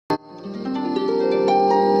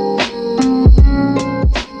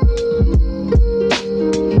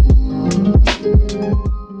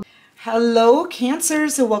Hello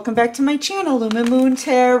Cancers, and welcome back to my channel, Lumen Moon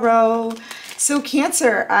Tarot. So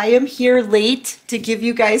Cancer, I am here late to give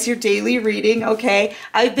you guys your daily reading, okay?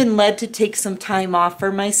 I've been led to take some time off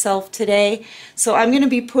for myself today, so I'm going to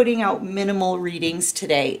be putting out minimal readings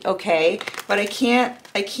today, okay? But I can't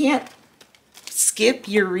skip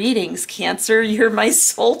your readings, Cancer. You're my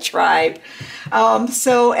soul tribe.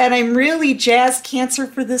 And I'm really jazzed, Cancer,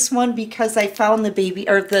 for this one because I found the baby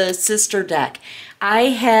or the sister deck. I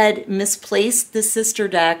had misplaced the sister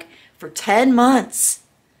deck for 10 months.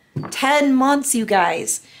 10 months, you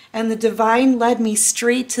guys. And the divine led me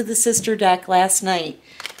straight to the sister deck last night.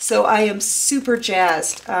 So I am super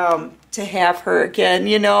jazzed to have her again,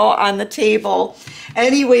 you know, on the table.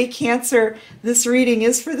 Anyway, Cancer, this reading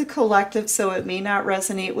is for the collective, so it may not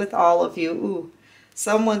resonate with all of you. Ooh,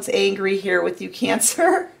 someone's angry here with you,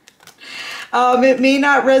 Cancer. It may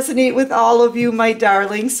not resonate with all of you, my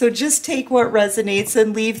darlings, so just take what resonates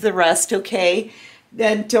and leave the rest, okay?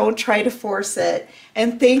 Then don't try to force it.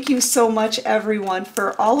 And thank you so much, everyone,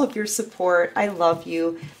 for all of your support. I love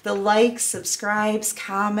you. The likes, subscribes,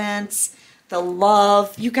 comments, the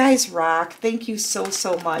love. You guys rock. Thank you so,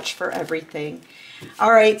 so much for everything.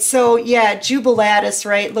 All right, so yeah, Jubilatus,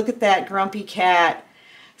 right? Look at that grumpy cat.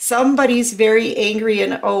 Somebody's very angry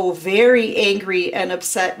and, very angry and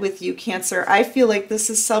upset with you, Cancer. I feel like this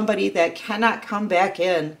is somebody that cannot come back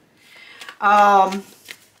in.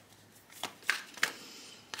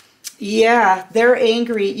 Yeah, they're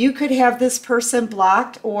angry. You could have this person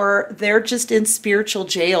blocked, or they're just in spiritual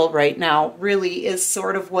jail right now, really is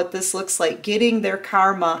sort of what this looks like, getting their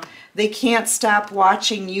karma. They can't stop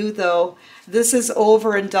watching you, though. This is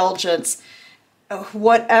overindulgence.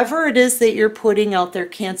 Whatever it is that you're putting out there,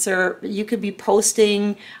 Cancer, you could be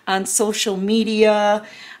posting on social media.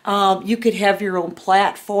 You could have your own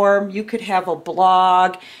platform. You could have a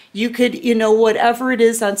blog. You could, you know, whatever it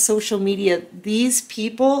is on social media, these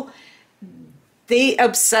people, they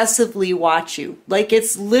obsessively watch you. Like,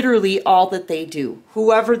 it's literally all that they do.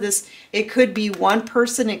 Whoever this, it could be one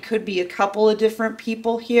person, it could be a couple of different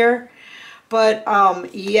people here. But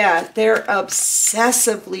yeah, they're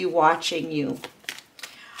obsessively watching you.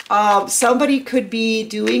 Somebody could be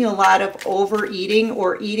doing a lot of overeating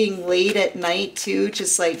or eating late at night too,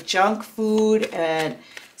 just like junk food, and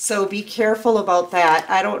so be careful about that.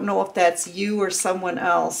 I don't know if that's you or someone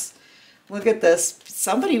else. Look at this.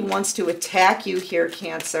 Somebody wants to attack you here,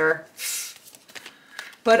 Cancer.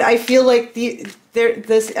 But I feel like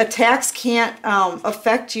this attacks can't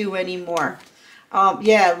affect you anymore.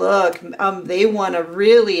 Yeah, look, they want to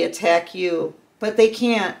really attack you, but they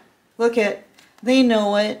can't. Look at, they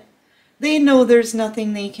know it. They know there's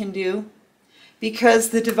nothing they can do because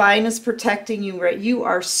the divine is protecting you, right? You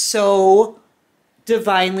are so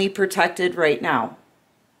divinely protected right now.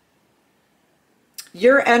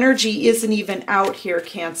 Your energy isn't even out here,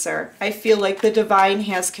 Cancer. I feel like the divine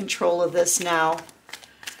has control of this now.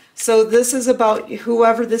 So this is about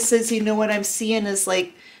whoever this is. You know what I'm seeing is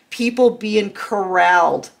like people being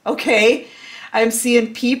corralled, okay? I'm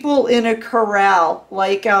seeing people in a corral,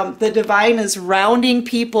 like the divine is rounding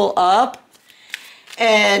people up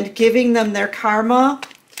and giving them their karma,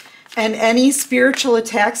 and any spiritual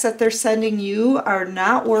attacks that they're sending you are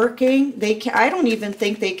not working. I don't even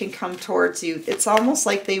think they can come towards you. It's almost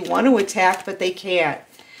like they want to attack, but they can't.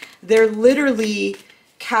 They're literally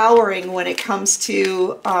cowering when it comes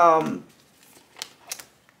to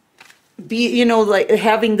you know, like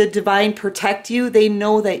having the divine protect you. They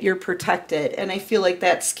know that you're protected, and I feel like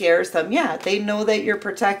that scares them. Yeah, they know that you're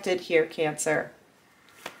protected here, Cancer.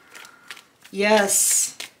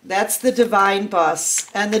 Yes, that's the divine bus,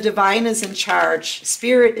 and the divine is in charge.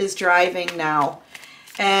 Spirit is driving now,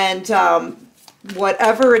 and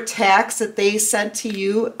whatever attacks that they sent to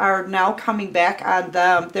you are now coming back on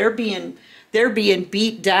them. They're being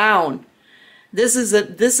beat down. This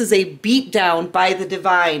is a beat down by the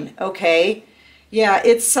divine, okay? Yeah,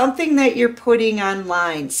 it's something that you're putting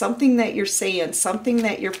online, something that you're saying, something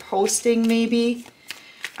that you're posting maybe,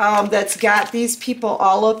 that's got these people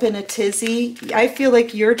all up in a tizzy. I feel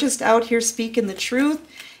like you're just out here speaking the truth.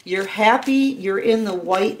 You're happy. You're in the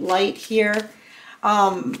white light here.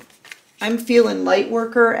 I'm feeling light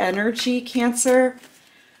worker energy, Cancer.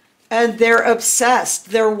 And they're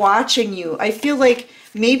obsessed. They're watching you. I feel like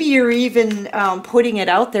maybe you're even putting it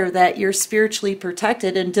out there that you're spiritually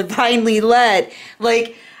protected and divinely led.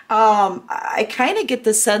 Like, I kind of get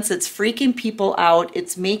the sense it's freaking people out.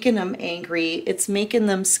 It's making them angry. It's making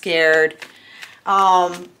them scared.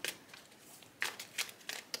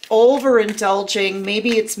 Overindulging.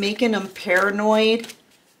 Maybe it's making them paranoid.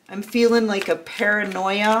 I'm feeling like a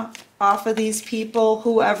paranoia. off of these people,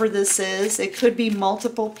 whoever this is. It could be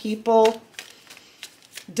multiple people.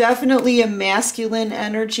 Definitely a masculine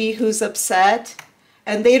energy who's upset,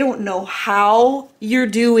 and they don't know how you're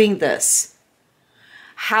doing this.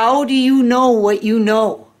 How do you know what you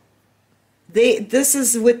know? This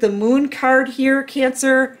is with the moon card here,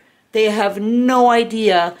 Cancer. They have no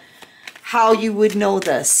idea how you would know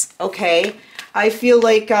this, okay? I feel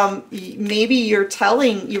like maybe you're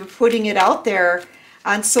putting it out there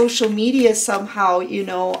on social media somehow, you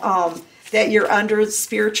know, that you're under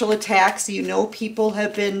spiritual attacks. You know, people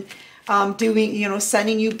have been doing, you know,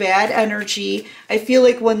 sending you bad energy. I feel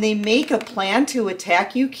like when they make a plan to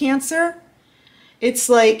attack you, Cancer, it's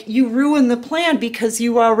like you ruin the plan because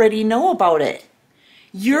you already know about it.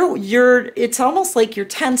 It's almost like you're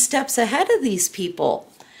 10 steps ahead of these people.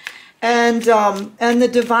 And the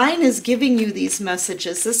divine is giving you these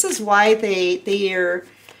messages. This is why they are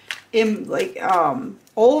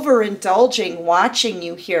overindulging, watching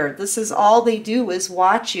you here. This is all they do is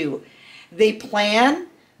watch you. They plan,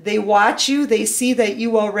 they watch you, they see that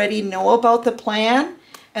you already know about the plan,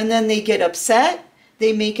 and then they get upset.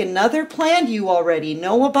 They make another plan, you already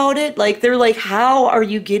know about it. Like, they're like, how are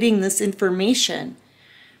you getting this information?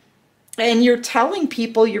 And you're telling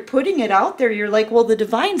people, you're putting it out there. You're like, well, the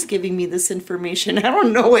divine's giving me this information. I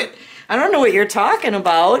don't know it. I don't know what you're talking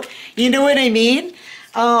about. You know what I mean?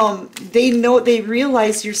 They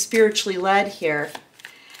realize you're spiritually led here.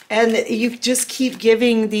 And you just keep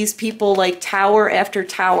giving these people like tower after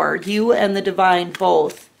tower, you and the divine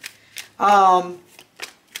both.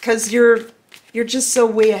 Because you're just so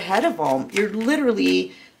way ahead of them. You're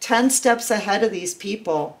literally 10 steps ahead of these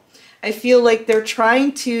people. I feel like they're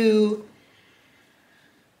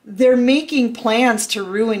making plans to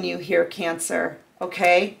ruin you here, Cancer,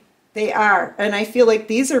 okay? They are. And I feel like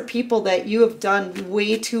these are people that you have done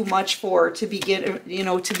way too much for to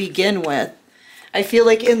begin with. I feel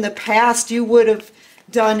like in the past you would have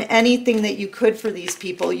done anything that you could for these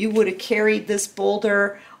people. You would have carried this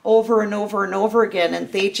boulder over and over and over again,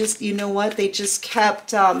 and they just, you know what, they just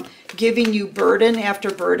kept giving you burden after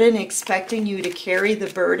burden, expecting you to carry the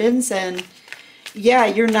burdens. And yeah,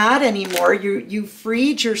 you're not anymore. You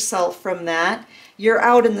freed yourself from that. You're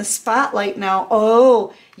out in the spotlight now.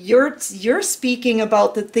 Oh, you're speaking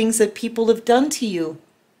about the things that people have done to you,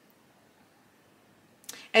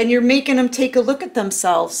 and you're making them take a look at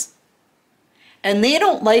themselves, and they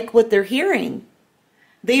don't like what they're hearing.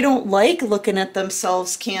 They don't like looking at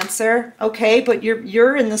themselves, Cancer, okay? But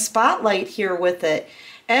you're in the spotlight here with it.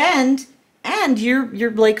 And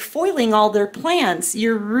you're like foiling all their plans.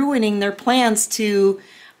 You're ruining their plans to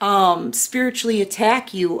spiritually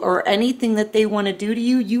attack you, or anything that they want to do to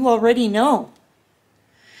you, you already know.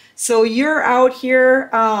 So you're out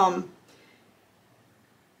here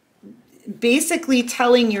basically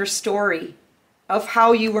telling your story of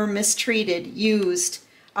how you were mistreated, used,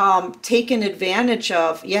 taken advantage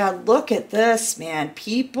of. Yeah, look at this, man.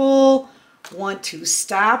 People want to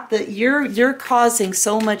stop that. You're causing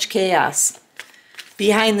so much chaos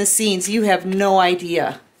behind the scenes. You have no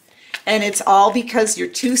idea. And it's all because you're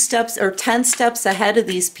 2 steps or 10 steps ahead of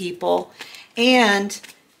these people, and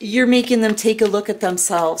you're making them take a look at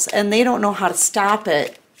themselves, and they don't know how to stop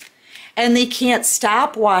it. And they can't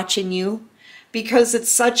stop watching you because it's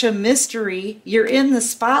such a mystery. You're in the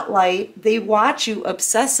spotlight. They watch you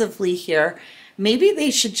obsessively here. Maybe they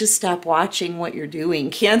should just stop watching what you're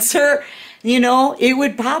doing, Cancer. You know, it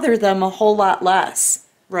would bother them a whole lot less,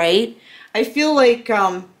 right? I feel like,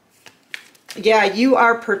 yeah, you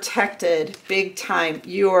are protected big time.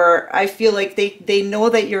 I feel like they know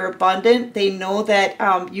that you're abundant. They know that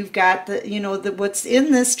you've got what's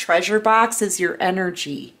in this treasure box is your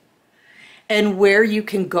energy and where you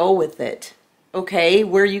can go with it. Okay,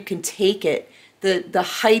 where you can take it, the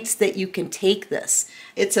heights that you can take this.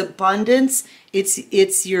 It's abundance,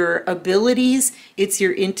 it's your abilities, it's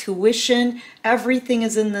your intuition. Everything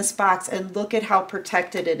is in this box, and look at how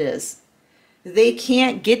protected it is. They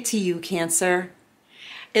can't get to you, Cancer.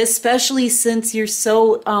 Especially since you're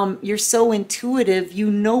so intuitive.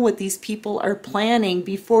 You know what these people are planning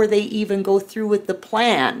before they even go through with the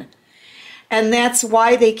plan. And that's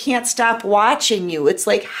why they can't stop watching you. It's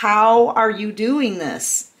like, how are you doing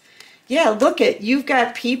this? Yeah, look at, you've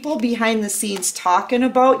got people behind the scenes talking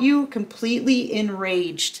about you, completely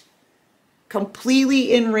enraged.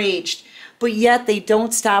 Completely enraged. But yet they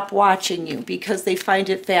don't stop watching you because they find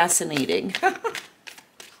it fascinating.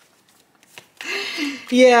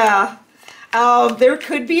 Yeah. There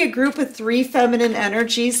could be a group of 3 feminine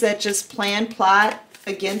energies that just plot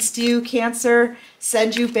against you, Cancer,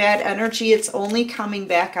 send you bad energy. It's only coming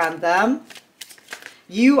back on them.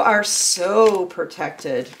 You are so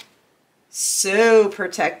protected. So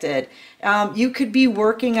protected. You could be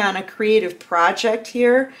working on a creative project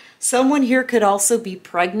here. Someone here could also be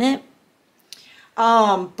pregnant.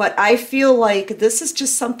 But I feel like this is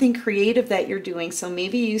just something creative that you're doing. So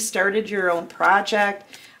maybe you started your own project,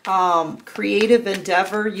 creative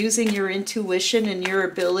endeavor, using your intuition and your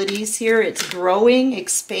abilities here. It's growing,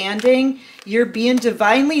 expanding. You're being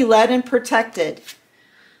divinely led and protected.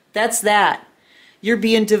 That's that. You're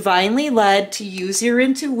being divinely led to use your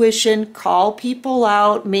intuition, call people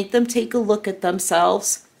out, make them take a look at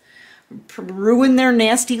themselves, ruin their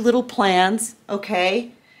nasty little plans,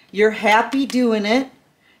 okay? You're happy doing it.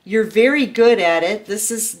 You're very good at it.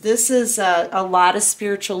 This is a lot of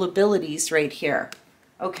spiritual abilities right here,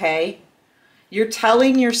 okay? You're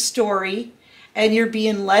telling your story and you're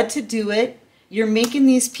being led to do it. You're making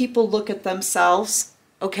these people look at themselves.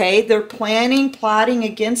 Okay, they're planning, plotting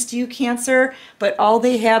against you, Cancer, but all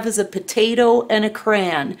they have is a potato and a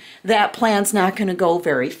crayon. That plan's not going to go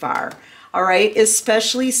very far, all right?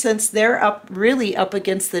 Especially since they're really up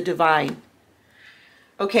against the divine.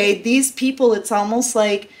 Okay, these people, it's almost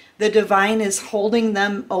like the divine is holding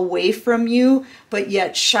them away from you, but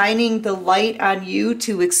yet shining the light on you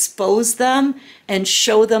to expose them and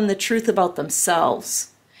show them the truth about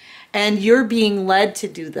themselves. And you're being led to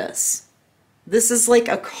do this. This is like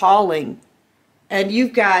a calling, and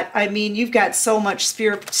you've got, I mean, you've got so much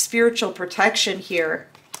spiritual protection here.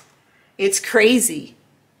 It's crazy,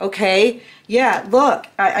 okay? Yeah, look,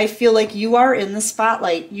 I feel like you are in the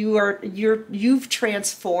spotlight. You've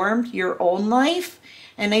transformed your own life,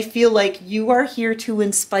 and I feel like you are here to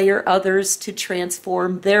inspire others to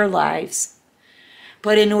transform their lives.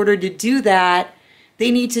 But in order to do that,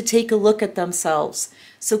 they need to take a look at themselves.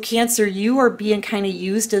 So Cancer, you are being kind of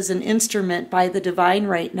used as an instrument by the divine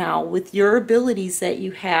right now with your abilities that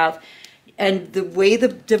you have. And the way the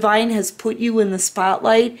divine has put you in the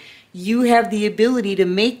spotlight, you have the ability to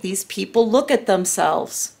make these people look at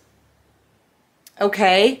themselves.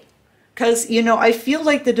 Okay? Because, you know, I feel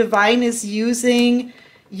like the divine is using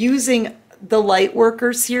the light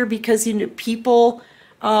workers here because, you know, people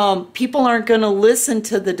aren't going to listen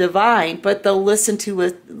to the divine, but they'll listen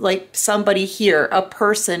to like somebody here, a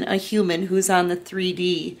person, a human who's on the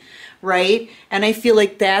 3D, right? And I feel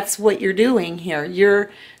like that's what you're doing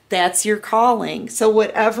here. That's your calling. So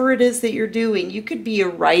whatever it is that you're doing, you could be a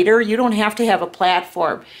writer. You don't have to have a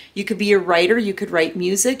platform. You could be a writer. You could write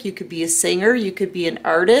music. You could be a singer. You could be an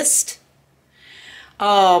artist.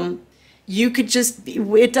 You could just be,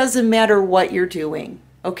 it doesn't matter what you're doing,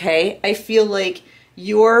 okay? I feel like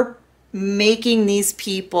you're making these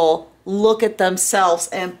people look at themselves,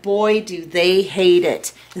 and boy, do they hate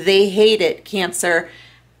it. They hate it, Cancer.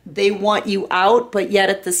 They want you out, but yet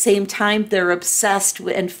at the same time, they're obsessed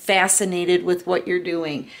and fascinated with what you're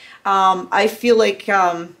doing. I feel like,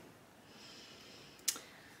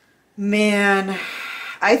 man,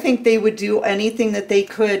 I think they would do anything that they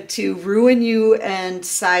could to ruin you and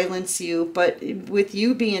silence you. But with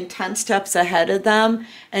you being 10 steps ahead of them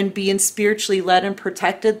and being spiritually led and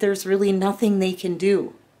protected, there's really nothing they can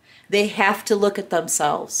do. They have to look at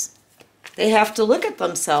themselves. They have to look at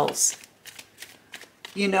themselves.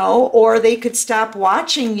 You know, or they could stop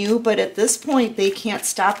watching you, but at this point, they can't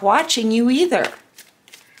stop watching you either.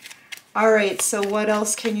 All right, so what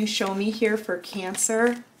else can you show me here for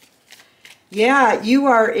Cancer? Yeah, you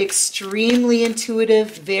are extremely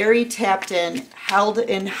intuitive, very tapped in, held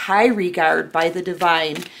in high regard by the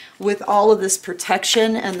divine with all of this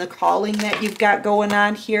protection and the calling that you've got going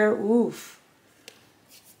on here. Oof.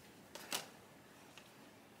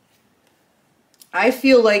 I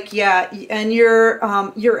feel like, yeah, and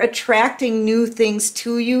you're attracting new things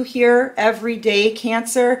to you here every day,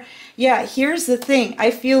 Cancer. Yeah, here's the thing.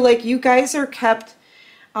 I feel like you guys are kept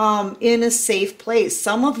in a safe place.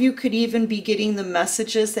 Some of you could even be getting the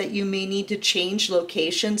messages that you may need to change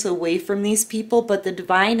locations away from these people, but the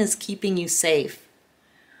divine is keeping you safe.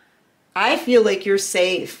 I feel like you're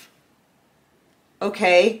safe.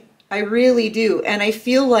 Okay? I really do. And I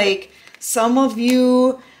feel like some of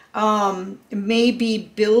you may be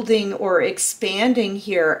building or expanding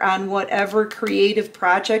here on whatever creative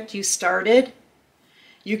project you started.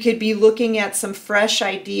 You could be looking at some fresh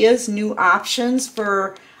ideas, new options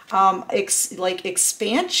for like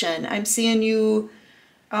expansion. I'm seeing you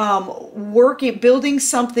building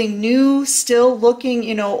something new, still looking,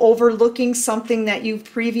 you know, overlooking something that you've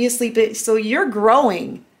previously been. So you're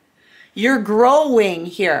growing. You're growing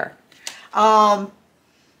here.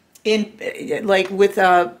 In like with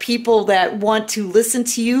people that want to listen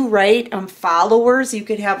to you, right? Followers. You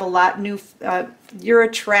could have a lot new. You're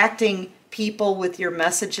attracting people with your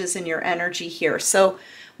messages and your energy here. So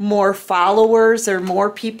more followers, or more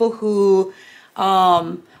people who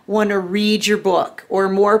want to read your book, or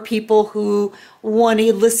more people who want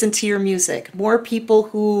to listen to your music, more people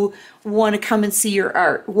who want to come and see your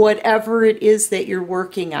art, whatever it is that you're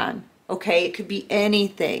working on. Okay, it could be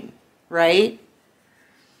anything, right?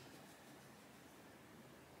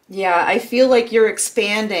 Yeah, I feel like you're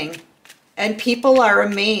expanding and people are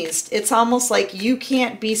amazed. It's almost like you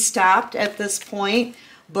can't be stopped at this point,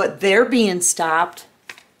 but they're being stopped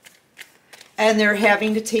and they're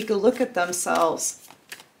having to take a look at themselves.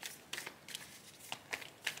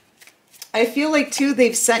 I feel like too,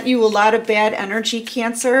 they've sent you a lot of bad energy,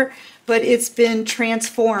 Cancer, but it's been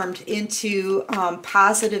transformed into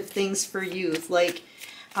positive things for you. Like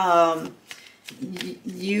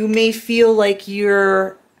you may feel like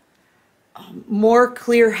you're more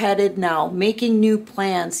clear-headed now, making new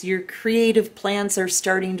plans. Your creative plans are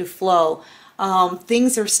starting to flow.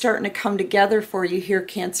 Things are starting to come together for you here,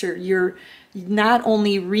 Cancer. You're not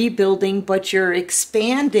only rebuilding, but you're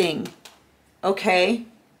expanding. Okay?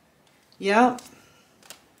 Yep.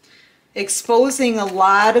 Exposing a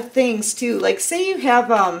lot of things too. Like say you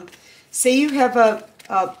have a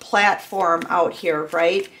platform out here,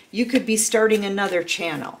 right? You could be starting another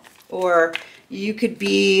channel, or you could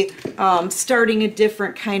be starting a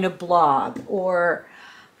different kind of blog, or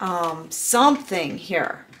something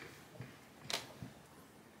here.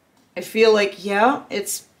 I feel like, yeah,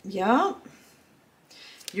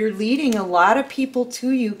 you're leading a lot of people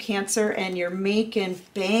to you, Cancer, and you're making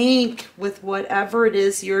bank with whatever it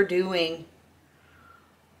is you're doing.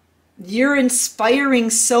 You're inspiring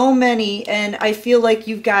so many, and I feel like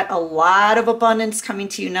you've got a lot of abundance coming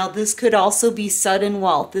to you. Now, this could also be sudden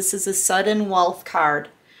wealth. This is a sudden wealth card.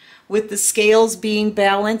 With the scales being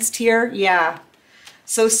balanced here, yeah.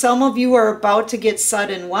 So some of you are about to get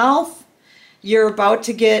sudden wealth. You're about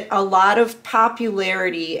to get a lot of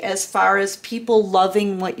popularity as far as people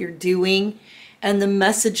loving what you're doing and the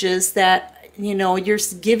messages that, you know, you're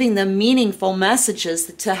giving them meaningful messages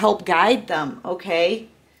to help guide them, okay?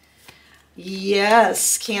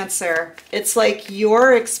 Yes, Cancer. It's like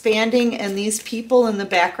you're expanding and these people in the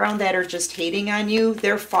background that are just hating on you,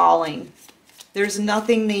 they're falling. There's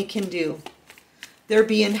nothing they can do. They're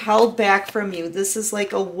being held back from you. This is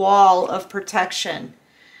like a wall of protection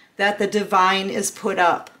that the divine is put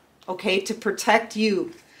up, okay, to protect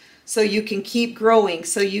you so you can keep growing,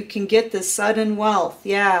 so you can get this sudden wealth.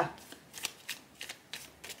 Yeah.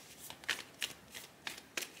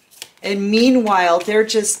 And meanwhile, they're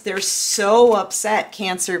so upset,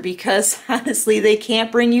 Cancer, because honestly, they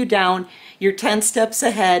can't bring you down. You're 10 steps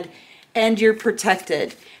ahead and you're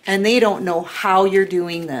protected. And they don't know how you're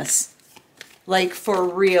doing this. Like, for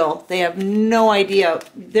real. They have no idea.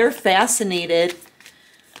 They're fascinated.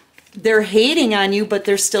 They're hating on you, but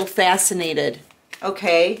they're still fascinated.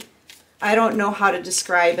 Okay? I don't know how to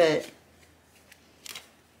describe it.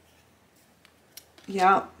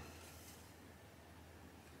 Yeah.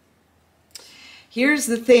 Here's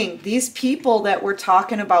the thing. These people that we're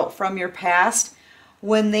talking about from your past,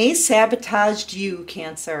 when they sabotaged you,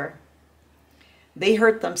 Cancer, they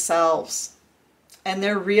hurt themselves. And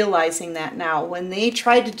they're realizing that now. When they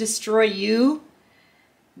tried to destroy you,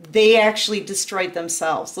 they actually destroyed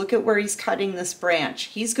themselves. Look at where he's cutting this branch.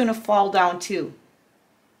 He's going to fall down too.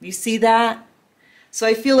 You see that? So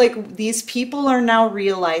I feel like these people are now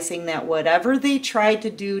realizing that whatever they tried to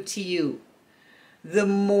do to you, the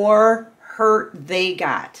more hurt they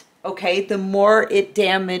got. Okay? The more it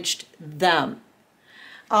damaged them.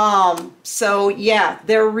 So yeah,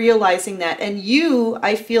 they're realizing that. And you,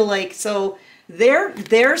 I feel like, so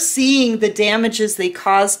they're seeing the damages they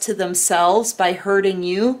caused to themselves by hurting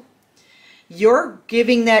you. You're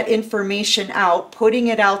giving that information out, putting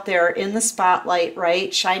it out there in the spotlight,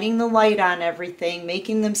 right? Shining the light on everything,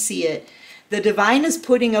 making them see it. The divine is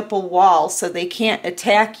putting up a wall so they can't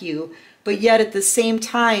attack you, but yet at the same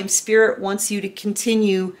time, Spirit wants you to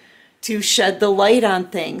continue to shed the light on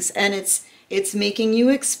things, and it's making you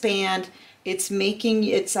expand. It's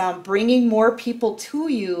bringing more people to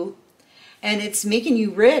you. And it's making you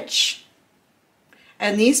rich.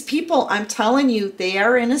 And these people, I'm telling you, they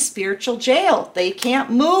are in a spiritual jail. They can't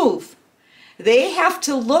move. They have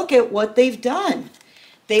to look at what they've done.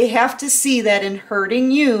 They have to see that in hurting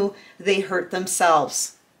you, they hurt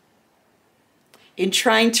themselves. In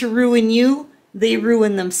trying to ruin you, they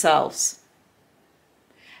ruin themselves.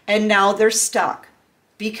 And now they're stuck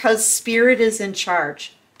because Spirit is in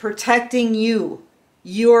charge, protecting you.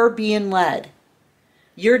 You're being led.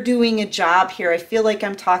 You're doing a job here. I feel like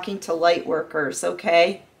I'm talking to light workers,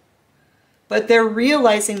 okay? But they're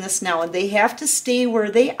realizing this now, and they have to stay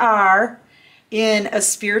where they are in a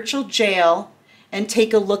spiritual jail and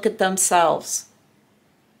take a look at themselves.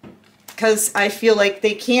 Because I feel like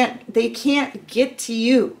they can't get to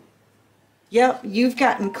you. Yep, you've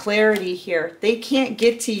gotten clarity here. They can't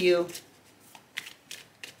get to you.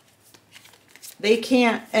 They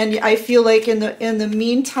can't. And I feel like in the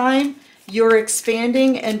meantime, you're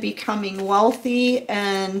expanding and becoming wealthy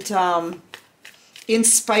and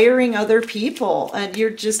inspiring other people. And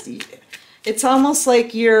you're just, it's almost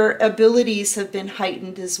like your abilities have been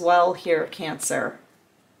heightened as well here, Cancer.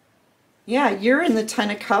 Yeah, you're in the Ten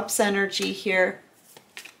of Cups energy here.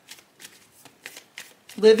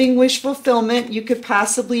 Living wish fulfillment. You could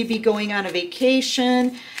possibly be going on a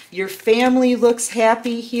vacation. Your family looks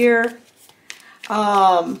happy here.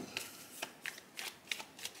 You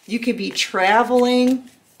could be traveling.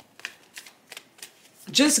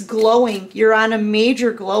 Just glowing. You're on a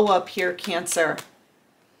major glow up here, Cancer.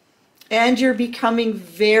 And you're becoming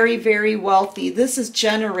very, very wealthy. This is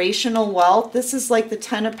generational wealth. This is like the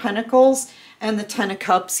Ten of Pentacles and the Ten of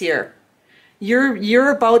Cups here.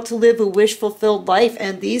 You're about to live a wish-fulfilled life,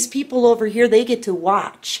 and these people over here, they get to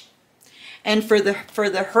watch. And for the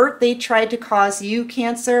hurt they tried to cause you,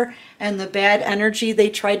 Cancer, and the bad energy they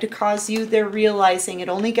tried to cause you, they're realizing it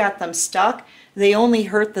only got them stuck. They only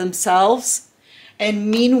hurt themselves.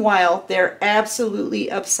 And meanwhile, they're absolutely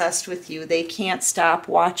obsessed with you. They can't stop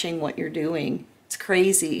watching what you're doing. It's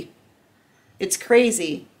crazy. It's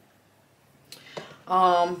crazy.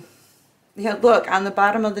 Yeah, look, on the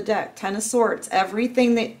bottom of the deck, Ten of Swords,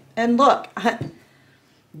 everything that, and look,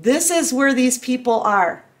 this is where these people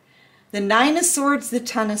are. The Nine of Swords, the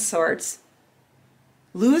Ten of Swords.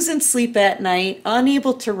 Losing sleep at night,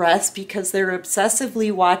 unable to rest because they're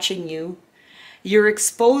obsessively watching you. You're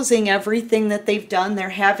exposing everything that they've done. They're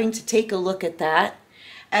having to take a look at that.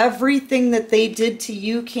 Everything that they did to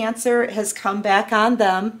you, Cancer, has come back on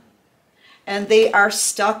them. And they are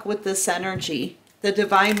stuck with this energy. The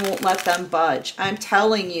divine won't let them budge. I'm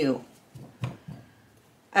telling you.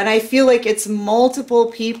 And I feel like it's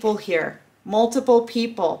multiple people here. Multiple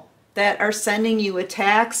people that are sending you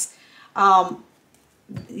attacks.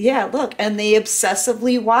 Yeah, look, and they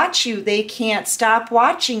obsessively watch you. They can't stop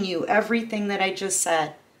watching you. Everything that I just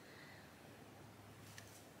said.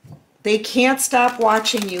 They can't stop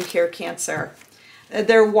watching you here, Cancer.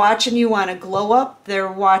 They're watching you on a glow up.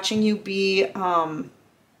 They're watching you be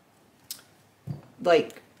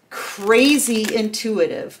like crazy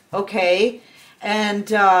intuitive, okay?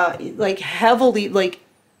 And like heavily, like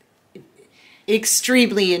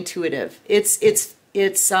extremely intuitive. It's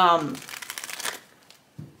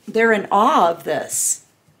they're in awe of this.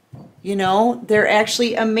 You know, they're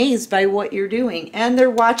actually amazed by what you're doing. And they're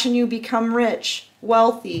watching you become rich,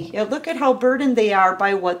 wealthy. Yeah, look at how burdened they are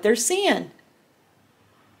by what they're seeing.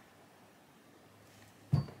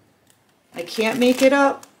 I can't make it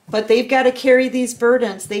up, but they've got to carry these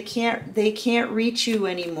burdens. They can't reach you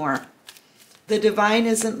anymore. The divine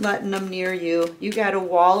isn't letting them near you. You got a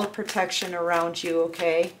wall of protection around you,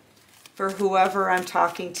 okay? For whoever I'm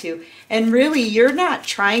talking to. And really, you're not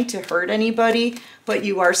trying to hurt anybody, but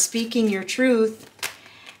you are speaking your truth.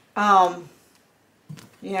 Yeah,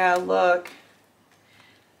 look.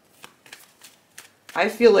 I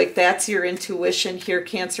feel like that's your intuition here,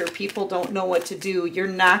 Cancer. People don't know what to do. You're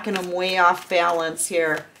knocking them way off balance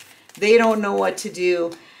here. They don't know what to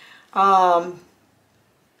do.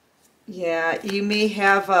 Yeah, you may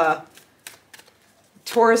have a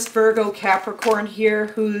Taurus, Virgo, Capricorn here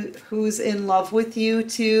who's in love with you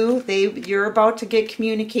too. You're about to get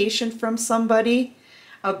communication from somebody.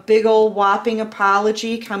 A big old whopping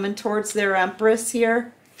apology coming towards their Empress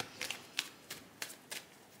here.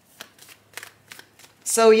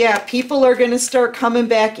 So yeah, people are going to start coming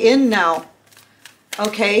back in now,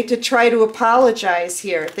 okay, to try to apologize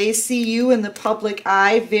here. They see you in the public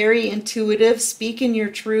eye, very intuitive, speaking your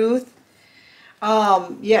truth.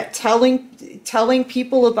 Yeah, telling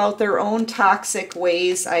people about their own toxic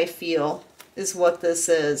ways, I feel, is what this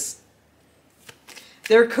is.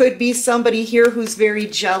 There could be somebody here who's very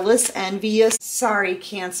jealous, envious. Sorry,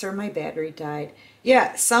 Cancer, my battery died.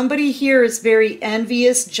 Yeah, somebody here is very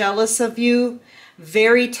envious, jealous of you,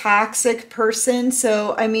 very toxic person.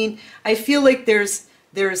 So, I mean, I feel like there's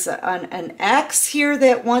an ex here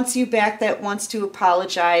that wants you back, that wants to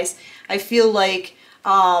apologize. I feel like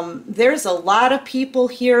there's a lot of people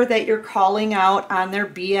here that you're calling out on their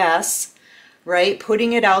BS, right?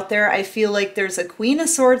 Putting it out there. I feel like there's a Queen of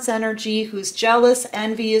Swords energy who's jealous,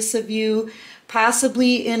 envious of you,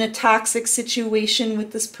 possibly in a toxic situation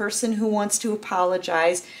with this person who wants to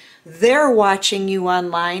apologize. They're watching you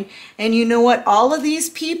online. And you know what? All of these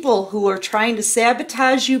people who are trying to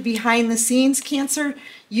sabotage you behind the scenes, Cancer,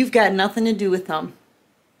 you've got nothing to do with them.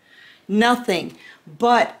 Nothing.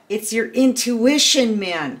 But it's your intuition,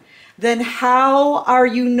 man. Then how are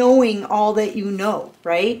you knowing all that you know,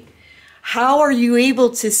 right? How are you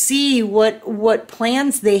able to see what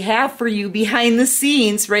plans they have for you behind the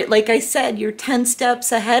scenes, right? Like I said, you're 10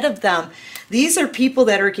 steps ahead of them. These are people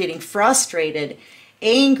that are getting frustrated,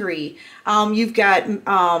 angry. You've got,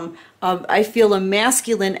 I feel a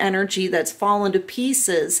masculine energy that's fallen to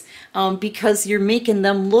pieces because you're making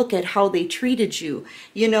them look at how they treated you.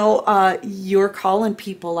 You know, you're calling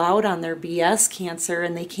people out on their BS, Cancer,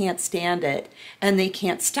 and they can't stand it. And they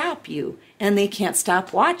can't stop you. And they can't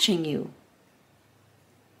stop watching you.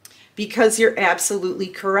 Because you're absolutely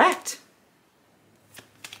correct.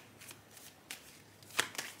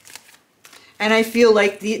 And I feel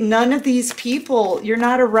like none of these people, you're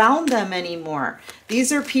not around them anymore.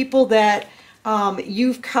 These are people that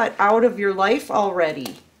you've cut out of your life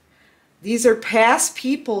already. These are past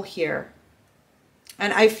people here.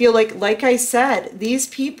 And I feel like I said, these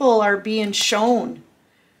people are being shown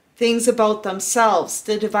things about themselves.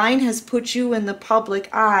 The divine has put you in the public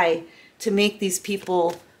eye to make these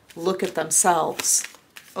people look at themselves.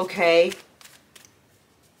 Okay?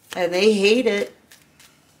 And they hate it.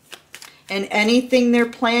 And anything they're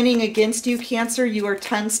planning against you, Cancer, you are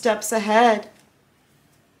 10 steps ahead.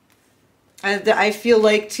 And I feel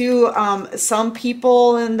like, too, some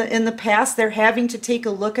people in the past, they're having to take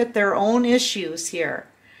a look at their own issues here.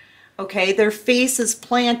 Okay? Their face is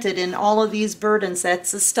planted in all of these burdens.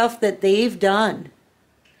 That's the stuff that they've done.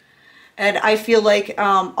 And I feel like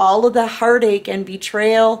all of the heartache and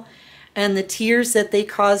betrayal and the tears that they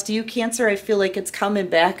caused you, Cancer, I feel like it's coming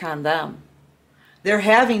back on them. They're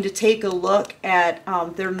having to take a look at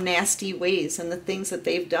their nasty ways and the things that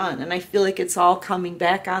they've done. And I feel like it's all coming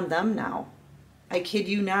back on them now. I kid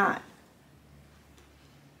you not.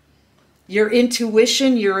 Your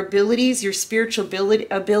intuition, your abilities, your spiritual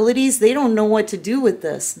abilities, they don't know what to do with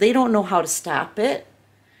this. They don't know how to stop it.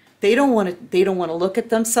 They don't want to look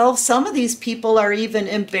at themselves. Some of these people are even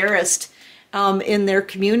embarrassed in their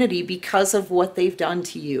community because of what they've done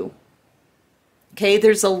to you. Okay,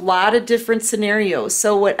 there's a lot of different scenarios.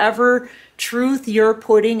 So whatever truth you're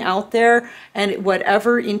putting out there and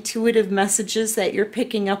whatever intuitive messages that you're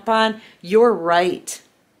picking up on, you're right.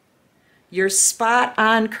 You're spot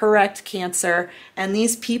on correct, Cancer. And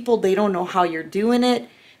these people, they don't know how you're doing it.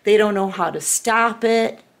 They don't know how to stop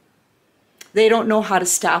it. They don't know how to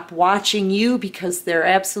stop watching you because they're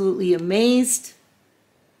absolutely amazed.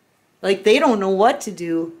 Like they don't know what to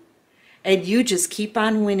do. And you just keep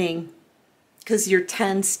on winning. Because you're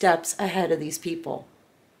 10 steps ahead of these people.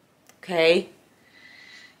 Okay?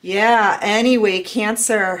 Yeah, anyway,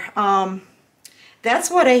 Cancer.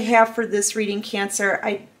 That's what I have for this reading,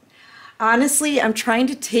 Cancer. Honestly, I'm trying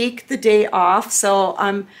to take the day off, so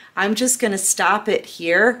I'm just going to stop it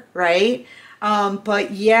here, right?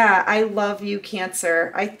 But yeah, I love you,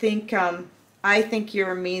 Cancer. I think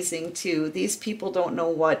you're amazing, too. These people don't know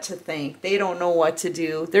what to think. They don't know what to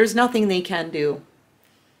do. There's nothing they can do.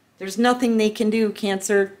 There's nothing they can do,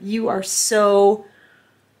 Cancer. You are so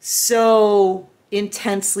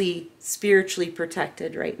intensely spiritually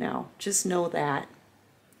protected right now. Just know that.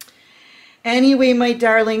 Anyway, my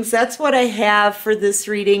darlings, that's what I have for this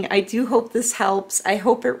reading. I do hope this helps. I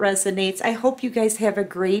hope it resonates. I hope you guys have a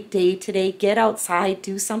great day today. Get outside,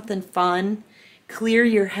 do something fun, clear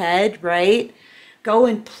your head, right? Go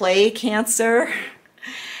and play, Cancer.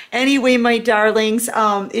 Anyway, my darlings,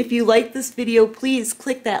 if you like this video, please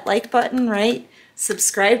click that like button, right?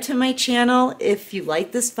 Subscribe to my channel if you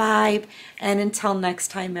like this vibe. And until next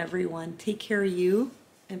time, everyone, take care of you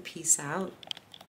and peace out.